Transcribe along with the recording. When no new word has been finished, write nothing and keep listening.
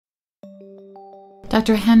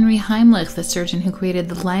Dr. Henry Heimlich, the surgeon who created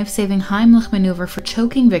the life-saving Heimlich maneuver for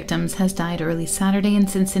choking victims, has died early Saturday in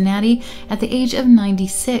Cincinnati at the age of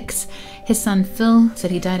 96. His son Phil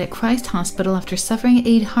said he died at Christ Hospital after suffering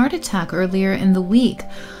a heart attack earlier in the week.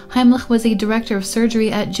 Heimlich was a director of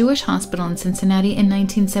surgery at Jewish Hospital in Cincinnati in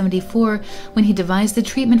 1974 when he devised the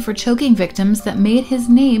treatment for choking victims that made his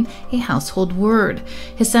name a household word.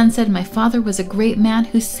 His son said, "My father was a great man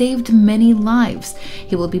who saved many lives.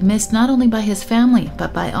 He will be missed not only by his family,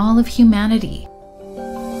 but by all of humanity."